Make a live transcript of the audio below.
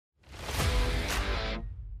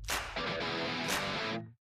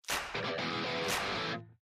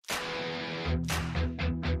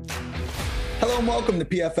Hello and welcome to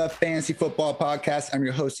PFF Fantasy Football Podcast. I'm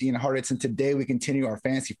your host, Ian Hartitz, and today we continue our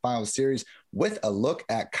Fantasy Finals series with a look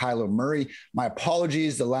at Kyler Murray. My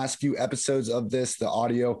apologies, the last few episodes of this, the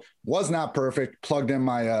audio was not perfect. Plugged in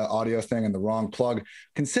my audio thing in the wrong plug.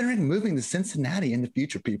 Considering moving to Cincinnati in the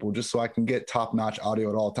future, people, just so I can get top-notch audio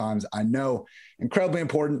at all times. I know, incredibly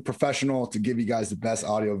important, professional, to give you guys the best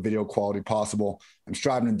audio video quality possible. I'm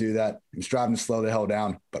striving to do that. I'm striving to slow the hell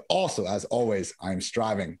down. But also, as always, I am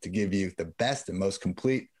striving to give you the best and most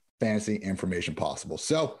complete fantasy information possible.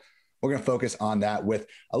 So we're going to focus on that with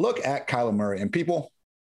a look at Kyler Murray. And people,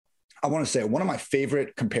 I want to say one of my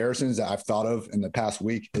favorite comparisons that I've thought of in the past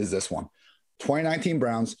week is this one. 2019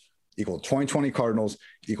 Browns equal to 2020 Cardinals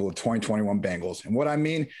equal to 2021 Bengals. And what I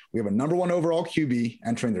mean, we have a number one overall QB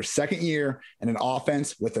entering their second year and an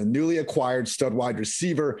offense with a newly acquired stud wide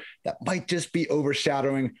receiver that might just be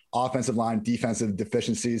overshadowing offensive line defensive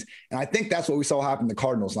deficiencies. And I think that's what we saw happen to the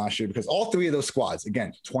Cardinals last year, because all three of those squads,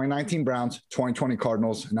 again, 2019 Browns, 2020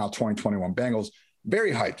 Cardinals, and now 2021 Bengals,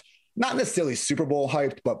 very hyped. Not necessarily Super Bowl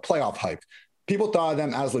hyped, but playoff hyped. People thought of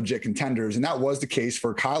them as legit contenders, and that was the case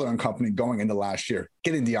for Kyler and company going into last year,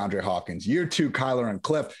 getting DeAndre Hopkins. Year two, Kyler and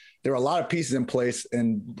Cliff, there were a lot of pieces in place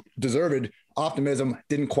and deserved optimism.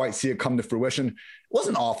 Didn't quite see it come to fruition. It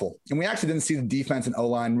wasn't awful. And we actually didn't see the defense and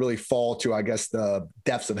O-line really fall to, I guess, the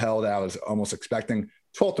depths of hell that I was almost expecting.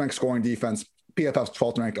 12th ranked scoring defense, PFF's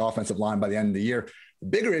 12th ranked offensive line by the end of the year. The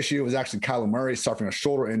bigger issue was actually Kyler Murray suffering a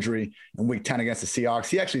shoulder injury in week 10 against the Seahawks.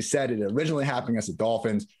 He actually said it originally happened against the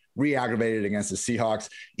Dolphins, re-aggravated against the Seahawks.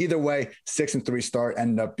 Either way, 6-3 start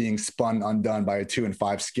ended up being spun undone by a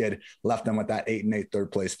 2-5 skid, left them with that 8-8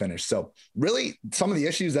 third place finish. So really, some of the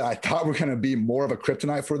issues that I thought were going to be more of a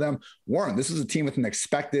kryptonite for them weren't. This is a team with an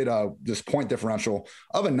expected just point differential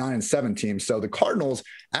of a 9-7 team. So the Cardinals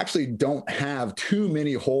actually don't have too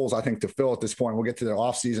many holes, I think, to fill at this point. We'll get to their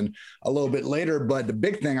offseason a little bit later. But the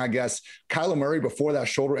big thing, I guess, Kyler Murray before that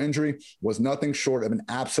shoulder injury was nothing short of an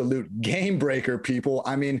absolute game breaker, people.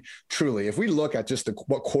 I mean, truly, if we look at just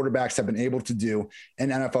what quarterbacks have been able to do in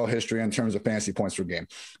NFL history in terms of fantasy points per game,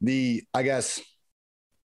 I guess,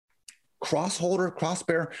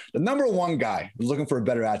 crossbear, the number one guy, was looking for a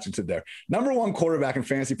better adjective there. Number one quarterback in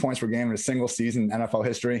fantasy points per game in a single season in NFL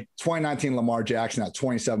history, 2019 Lamar Jackson at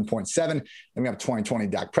 27.7. Then we have 2020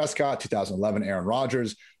 Dak Prescott, 2011 Aaron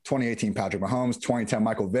Rodgers, 2018 Patrick Mahomes, 2010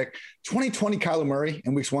 Michael Vick, 2020 Kyler Murray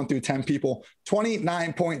in weeks 1 through 10, people,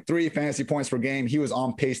 29.3 fantasy points per game. He was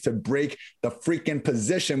on pace to break the freaking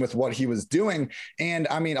position with what he was doing. And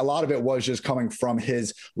I mean, a lot of it was just coming from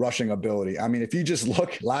his rushing ability. I mean, if you just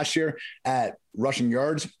look last year at rushing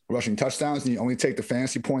yards, rushing touchdowns, and you only take the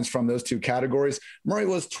fantasy points from those two categories, Murray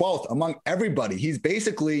was 12th among everybody. He's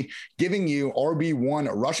basically giving you RB1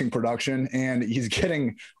 rushing production, and he's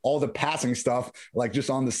getting all the passing stuff like just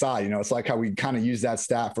on the side. You know, it's like how we kind of use that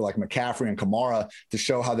stat for like McCaffrey and Kamara to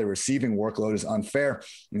show how their receiving workload is unfair.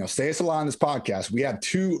 You know, stay us a lot on this podcast. We have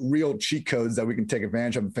two real cheat codes that we can take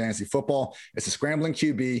advantage of in fantasy football. It's a scrambling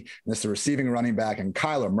QB, and it's the receiving running back. And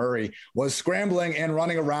Kyler Murray was scrambling and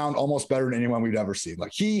running around almost better than anyone we've ever seen.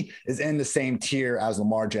 Like, he is in the same tier as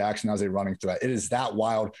Lamar Jackson as a running threat. It is that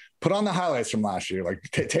wild. Put on the highlights from last year. Like,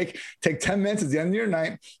 take 10 minutes at the end of your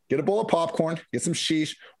night, get a bowl of popcorn, get some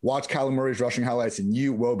sheesh, watch Kyler Murray's rushing highlights, and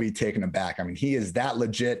you will be taken aback. I mean, he is that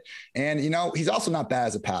legit. And, you know, he's also not bad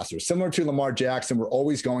as a passer. Similar to Lamar Jackson, we're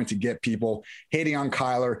always going to get people hating on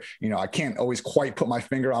Kyler. You know, I can't always quite put my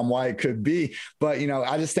finger on why it could be, but, you know,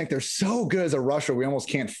 I just think they're so good as a rusher, we almost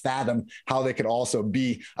can't fathom how they could also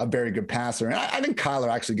be a very good passer. And I think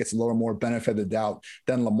Kyler actually gets a little more benefit of the doubt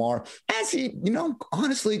than Lamar, as he, you know,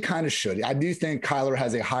 honestly kind of should. I do think Kyler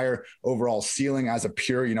has a higher overall ceiling as a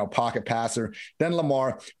pure, you know, pocket passer than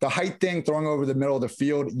Lamar. The height thing, throwing over the middle of the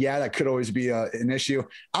field, yeah, that could always be an issue.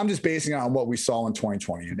 I'm just basing it on what we saw in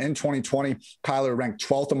 2020. And in 2020, Kyler ranked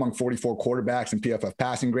 12th among 44 quarterbacks in PFF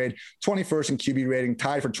passing grade, 21st in QB rating,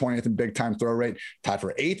 tied for 20th in big time throw rate, tied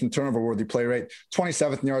for 8th in turnover worthy play rate,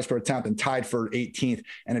 27th in yards per attempt, and tied for 18th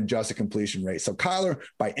in adjusted completion rate. So Kyler,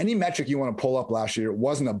 by any metric you want to pull up last year,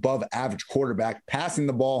 wasn't above average quarterback passing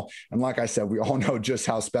the ball. And like I said, we all know just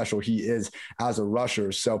how special he is as a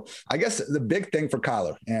rusher. So I guess the big thing for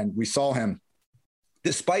Kyler, and we saw him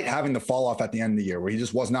despite having the fall off at the end of the year where he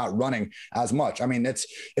just was not running as much. I mean, it's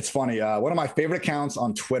funny. One of my favorite accounts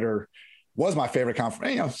on Twitter was my favorite account,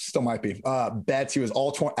 you know, still might be. Betts, he was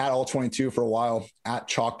at all 22 for a while, at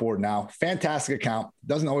Chalkboard now. Fantastic account.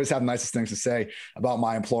 Doesn't always have the nicest things to say about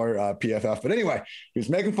my employer, PFF. But anyway, he was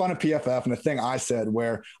making fun of PFF. And the thing I said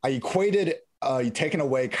where I equated you taking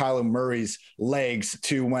away Kyler Murray's legs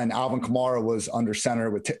to when Alvin Kamara was under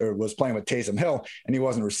center or was playing with Taysom Hill and he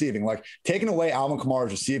wasn't receiving. Like taking away Alvin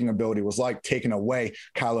Kamara's receiving ability was like taking away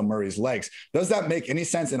Kyler Murray's legs. Does that make any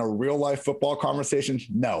sense in a real life football conversation?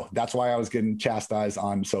 No. That's why I was getting chastised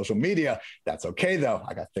on social media. That's okay though.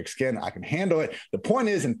 I got thick skin. I can handle it. The point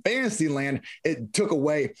is, in fantasy land, it took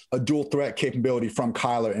away a dual threat capability from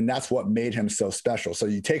Kyler, and that's what made him so special. So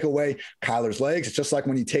you take away Kyler's legs. It's just like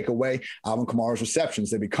when you take away Alvin Kamara's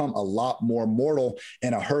receptions, they become a lot more mortal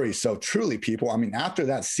in a hurry. So truly, people, I mean, after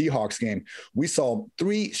that Seahawks game, we saw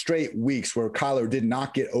 3 straight weeks where Kyler did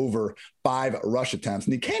not get over 5 rush attempts.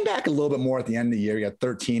 And he came back a little bit more at the end of the year. He had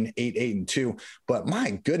 13, 8, 8, and 2. But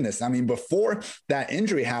my goodness, I mean, before that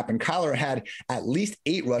injury happened, Kyler had at least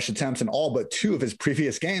 8 rush attempts in all but 2 of his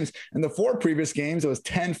previous games. And the 4 previous games, it was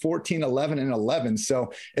 10, 14, 11, and 11.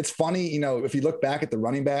 So it's funny, you know, if you look back at the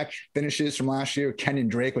running back finishes from last year, Kenyon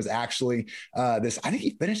Drake was actually I think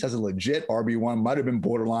he finished as a legit RB1, might have been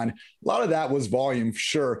borderline. A lot of that was volume,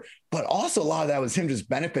 sure. But also a lot of that was him just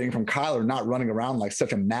benefiting from Kyler not running around like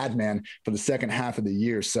such a madman for the second half of the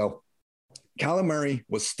year. So Kyler Murray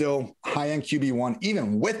was still high-end QB1,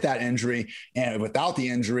 even with that injury. And without the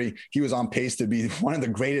injury, he was on pace to be one of the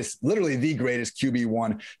greatest, literally the greatest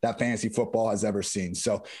QB1 that fantasy football has ever seen.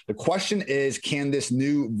 So the question is, can this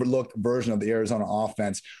new looked version of the Arizona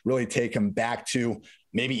offense really take him back to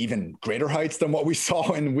maybe even greater heights than what we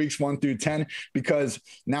saw in weeks 1 through 10? Because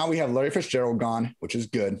now we have Larry Fitzgerald gone, which is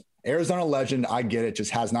good. Arizona legend, I get it,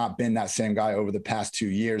 just has not been that same guy over the past 2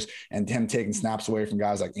 years, and him taking snaps away from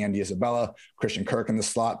guys like Andy Isabella, Christian Kirk in the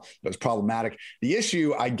slot was problematic. The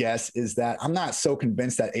issue, I guess, is that I'm not so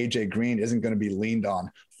convinced that AJ Green isn't going to be leaned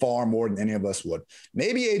on far more than any of us would.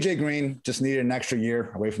 Maybe AJ Green just needed an extra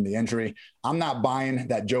year away from the injury. I'm not buying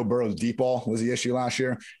that Joe Burrow's deep ball was the issue last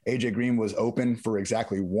year. AJ Green was open for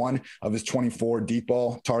exactly 1 of his 24 deep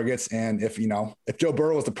ball targets. And if Joe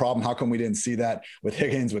Burrow was the problem, how come we didn't see that with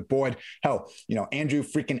Higgins, with Boyd? Hell, Andrew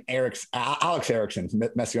freaking Alex Erickson,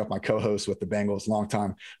 messing up my co-host with the Bengals,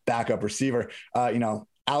 longtime backup receiver.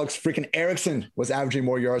 Alex freaking Erickson was averaging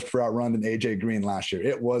more yards per out run than AJ Green last year.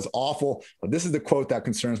 It was awful. But this is the quote that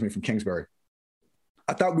concerns me from Kingsbury.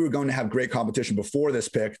 I thought we were going to have great competition before this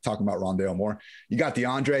pick, talking about Rondale Moore. You got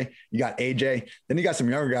DeAndre, you got AJ, then you got some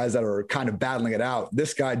younger guys that are kind of battling it out.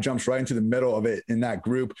 This guy jumps right into the middle of it in that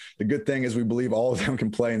group. The good thing is we believe all of them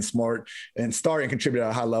can play and start and contribute at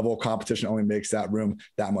a high level. Competition only makes that room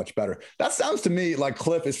that much better. That sounds to me like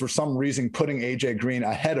Cliff is for some reason putting AJ Green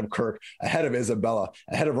ahead of Kirk, ahead of Isabella,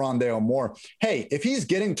 ahead of Rondale Moore. Hey, if he's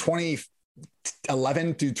getting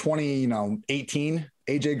 2011 to 2018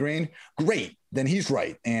 AJ Green, great. Then he's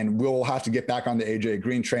right. And we'll have to get back on the AJ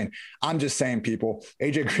Green train. I'm just saying, people,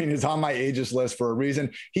 AJ Green is on my ages list for a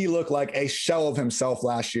reason. He looked like a shell of himself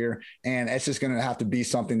last year. And it's just going to have to be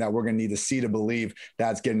something that we're going to need to see to believe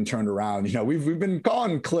that's getting turned around. We've been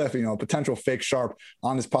calling Cliff, potential fake sharp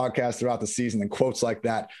on this podcast throughout the season. And quotes like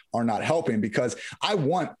that are not helping, because I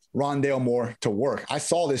want Rondale Moore to work. I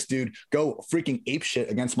saw this dude go freaking apeshit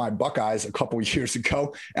against my Buckeyes a couple of years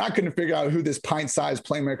ago, and I couldn't figure out who this pint-sized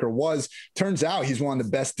playmaker was. Turns out he's one of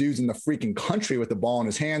the best dudes in the freaking country with the ball in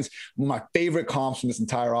his hands. One of my favorite comps from this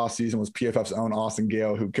entire offseason was PFF's own Austin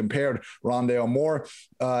Gale, who compared Rondale Moore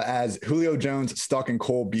as Julio Jones stuck in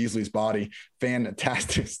Cole Beasley's body.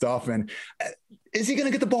 Fantastic stuff. And is he going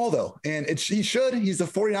to get the ball, though? And he should. He's the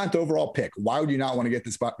 49th overall pick. Why would you not want to get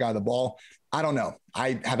this guy the ball? I don't know.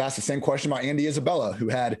 I have asked the same question about Andy Isabella, who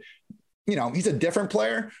had, he's a different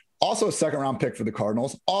player. Also a second-round pick for the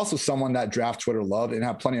Cardinals. Also someone that draft Twitter loved and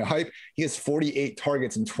had plenty of hype. He has 48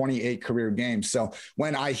 targets in 28 career games. So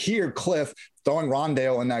when I hear Cliff throwing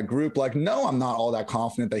Rondale in that group, no, I'm not all that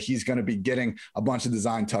confident that he's going to be getting a bunch of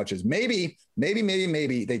design touches. Maybe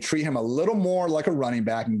they treat him a little more like a running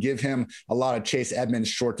back and give him a lot of Chase Edmonds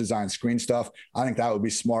short design screen stuff. I think that would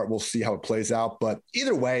be smart. We'll see how it plays out. But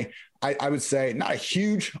either way, I would say not a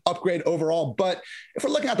huge upgrade overall, but if we're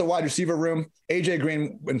looking at the wide receiver room, AJ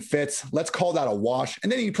Green and Fitz, let's call that a wash.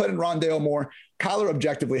 And then you put in Rondale Moore. Kyler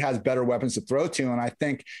objectively has better weapons to throw to. And I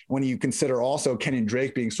think when you consider also Kenyon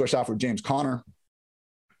Drake being switched out for James Conner,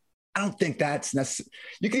 I don't think that's necessary.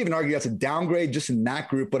 You could even argue that's a downgrade just in that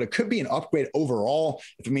group, but it could be an upgrade overall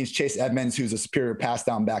if it means Chase Edmonds, who's a superior pass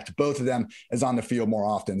down back to both of them, is on the field more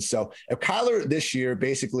often. So if Kyler this year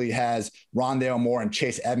basically has Rondale Moore and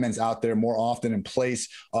Chase Edmonds out there more often in place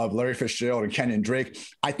of Larry Fitzgerald and Kenyon Drake,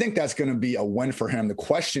 I think that's going to be a win for him. The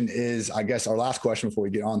question is, I guess our last question before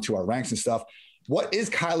we get on to our ranks and stuff, what is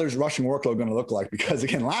Kyler's rushing workload going to look like? Because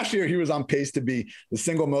again, last year he was on pace to be the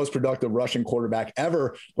single most productive rushing quarterback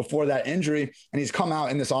ever before that injury. And he's come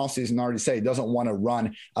out in this offseason and already said he doesn't want to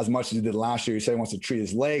run as much as he did last year. He said he wants to treat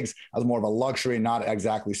his legs as more of a luxury, not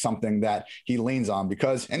exactly something that he leans on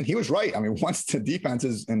because, and he was right. I mean, once the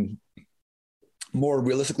defenses and more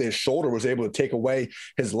realistically, his shoulder was able to take away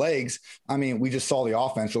his legs. I mean, we just saw the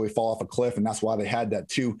offense really fall off a cliff, and that's why they had that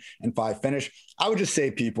 2-5 finish. I would just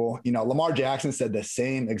say, people, Lamar Jackson said the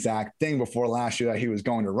same exact thing before last year that he was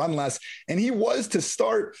going to run less, and he was to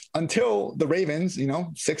start until the Ravens,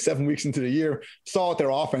 6-7 weeks into the year, saw what their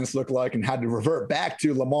offense looked like and had to revert back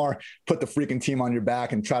to Lamar, put the freaking team on your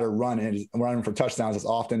back and try to run for touchdowns as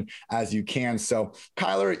often as you can. So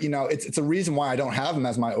Kyler, it's a reason why I don't have him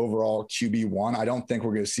as my overall QB1. I don't think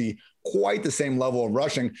we're going to see quite the same level of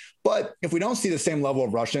rushing. But if we don't see the same level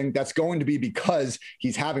of rushing, that's going to be because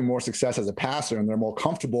he's having more success as a passer and they're more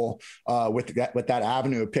comfortable with that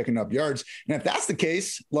avenue of picking up yards. And if that's the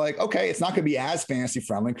case, okay, it's not going to be as fantasy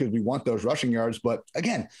friendly because we want those rushing yards. But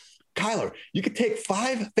again, Kyler, you could take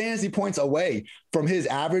 5 fantasy points away from his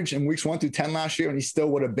average in weeks 1 through 10 last year, and he still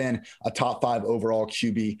would have been a top 5 overall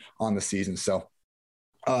QB on the season. So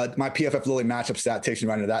my PFF Lilly matchup stat takes me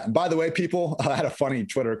right into that. And by the way, people, I had a funny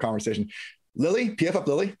Twitter conversation. Lily, PFF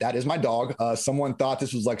Lily, that is my dog. Someone thought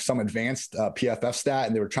this was like some advanced PFF stat,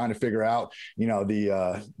 and they were trying to figure out,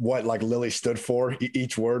 what Lily stood for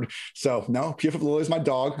each word. So no, PFF Lily is my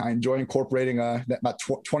dog. I enjoy incorporating that about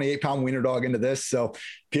 28-pound wiener dog into this. So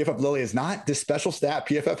PFF Lily is not this special stat.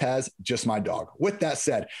 PFF has just my dog. With that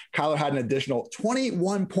said, Kyler had an additional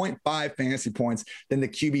 21.5 fantasy points than the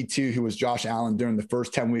QB2, who was Josh Allen during the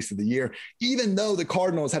first 10 weeks of the year, even though the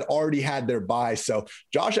Cardinals had already had their bye. So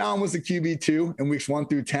Josh Allen was the QB2 in weeks 1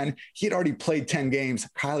 through 10. He had already played 10 games.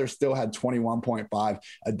 Kyler still had 21.5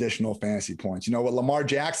 additional fantasy points. What Lamar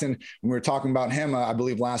Jackson, when we were talking about him, I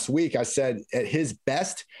believe last week, I said at his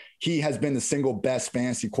best, he has been the single best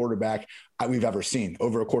fantasy quarterback we've ever seen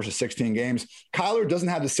over a course of 16 games. Kyler doesn't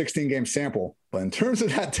have the 16-game sample, but in terms of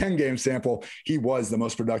that 10-game sample, he was the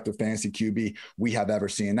most productive fantasy QB we have ever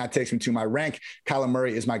seen. That takes me to my rank. Kyler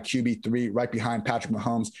Murray is my QB3, right behind Patrick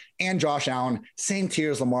Mahomes and Josh Allen. Same tier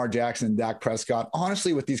as Lamar Jackson and Dak Prescott.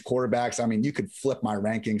 Honestly, with these quarterbacks, I mean, you could flip my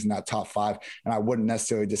rankings in that top 5, and I wouldn't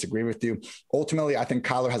necessarily disagree with you. Ultimately, I think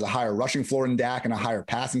Kyler has a higher rushing floor than Dak and a higher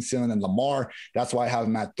passing ceiling than Lamar. That's why I have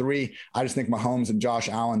him at 3. I just think Mahomes and Josh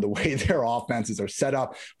Allen, the way their offenses are set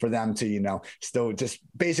up for them to, still just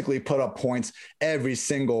basically put up points every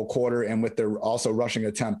single quarter. And with their also rushing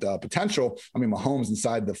attempt potential, I mean, Mahomes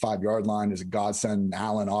inside the 5-yard line is a godsend.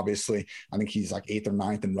 Allen, obviously, I think he's like 8th or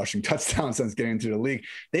 9th in rushing touchdowns since getting into the league.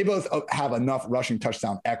 They both have enough rushing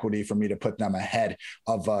touchdown equity for me to put them ahead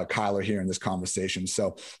of Kyler here in this conversation.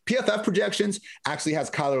 So PFF projections actually has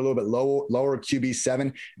Kyler a little bit lower QB7,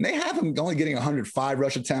 and they have him only getting 105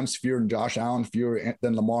 rush attempts, fewer than Josh Allen, fewer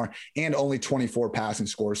than Lamar, and only 24 passing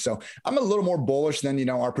scores. So I'm a little more bullish than,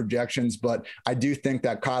 our projections, but I do think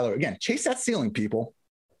that Kyler, again, chase that ceiling, people.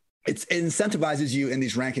 It incentivizes you in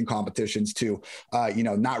these ranking competitions to,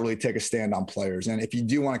 not really take a stand on players. And if you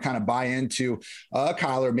do want to kind of buy into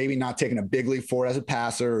Kyler, maybe not taking a big leap forward as a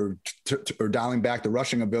passer or dialing back the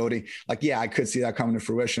rushing ability, I could see that coming to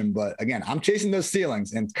fruition. But again, I'm chasing those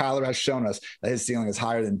ceilings, and Kyler has shown us that his ceiling is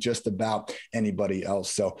higher than just about anybody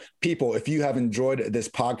else. So people, if you have enjoyed this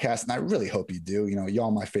podcast, and I really hope you do,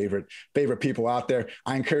 y'all my favorite people out there,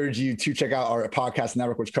 I encourage you to check out our podcast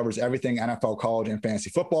network, which covers everything NFL, college, and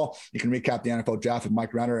fantasy football. You can recap the NFL draft with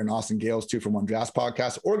Mike Renner and Austin Gales 2-for-1 Drafts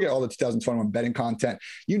podcast, or get all the 2021 betting content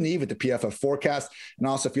you need with the PFF forecast. And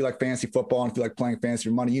also, if you like fantasy football and if you like playing fantasy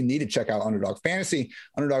for money, you need to check out Underdog Fantasy.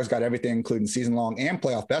 Underdog's got everything, including season-long and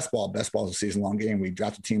playoff best ball. Best ball is a season-long game. We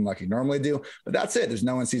draft a team like you normally do, but that's it. There's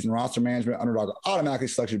no in-season roster management. Underdog automatically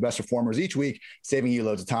selects your best performers each week, saving you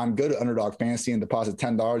loads of time. Go to Underdog Fantasy and deposit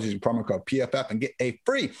 $10 using promo code PFF and get a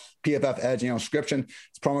free PFF Edge annual subscription.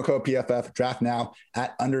 It's promo code PFF. Draft now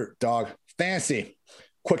at Underdog Fantasy.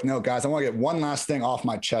 Quick note, guys, I want to get one last thing off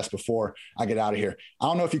my chest before I get out of here. I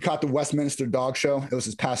don't know if you caught the Westminster Dog Show. It was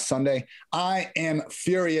this past Sunday. I am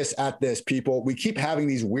furious at this, people. We keep having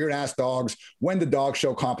these weird-ass dogs win the dog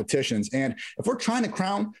show competitions. And if we're trying to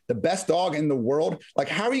crown the best dog in the world,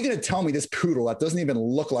 how are you going to tell me this poodle that doesn't even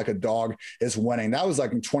look like a dog is winning? That was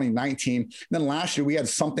in 2019. And then last year, we had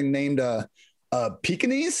something named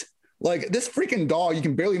Pekingese. This freaking dog, you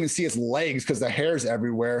can barely even see its legs because the hair's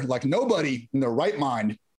everywhere. Nobody in their right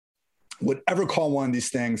mind would ever call one of these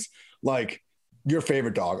things your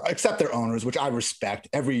favorite dog, except their owners, which I respect.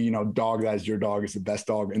 Every, dog that is your dog is the best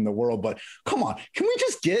dog in the world. But come on, can we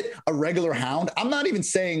just get a regular hound? I'm not even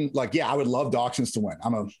saying I would love Dachshunds to win.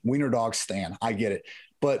 I'm a wiener dog stan. I get it.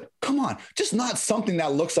 But come on, just not something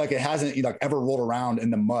that looks like it hasn't ever rolled around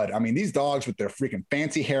in the mud. I mean, these dogs with their freaking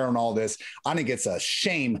fancy hair and all this, I think it's a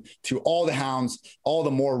shame to all the hounds, all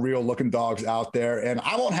the more real looking dogs out there. And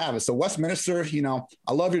I won't have it. So Westminster,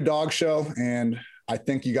 I love your dog show. And I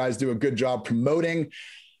think you guys do a good job promoting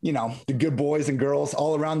the good boys and girls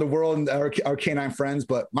all around the world and our canine friends.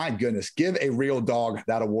 But my goodness, give a real dog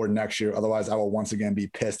that award next year. Otherwise, I will once again be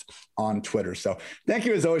pissed on Twitter. So thank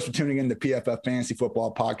you as always for tuning in to PFF Fantasy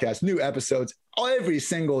Football Podcast. New episodes every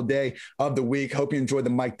single day of the week. Hope you enjoyed the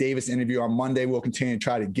Mike Davis interview on Monday. We'll continue to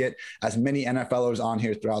try to get as many NFLers on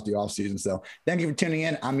here throughout the offseason. So thank you for tuning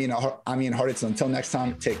in. I'm Ian Hartitz. So until next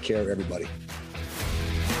time, take care, everybody.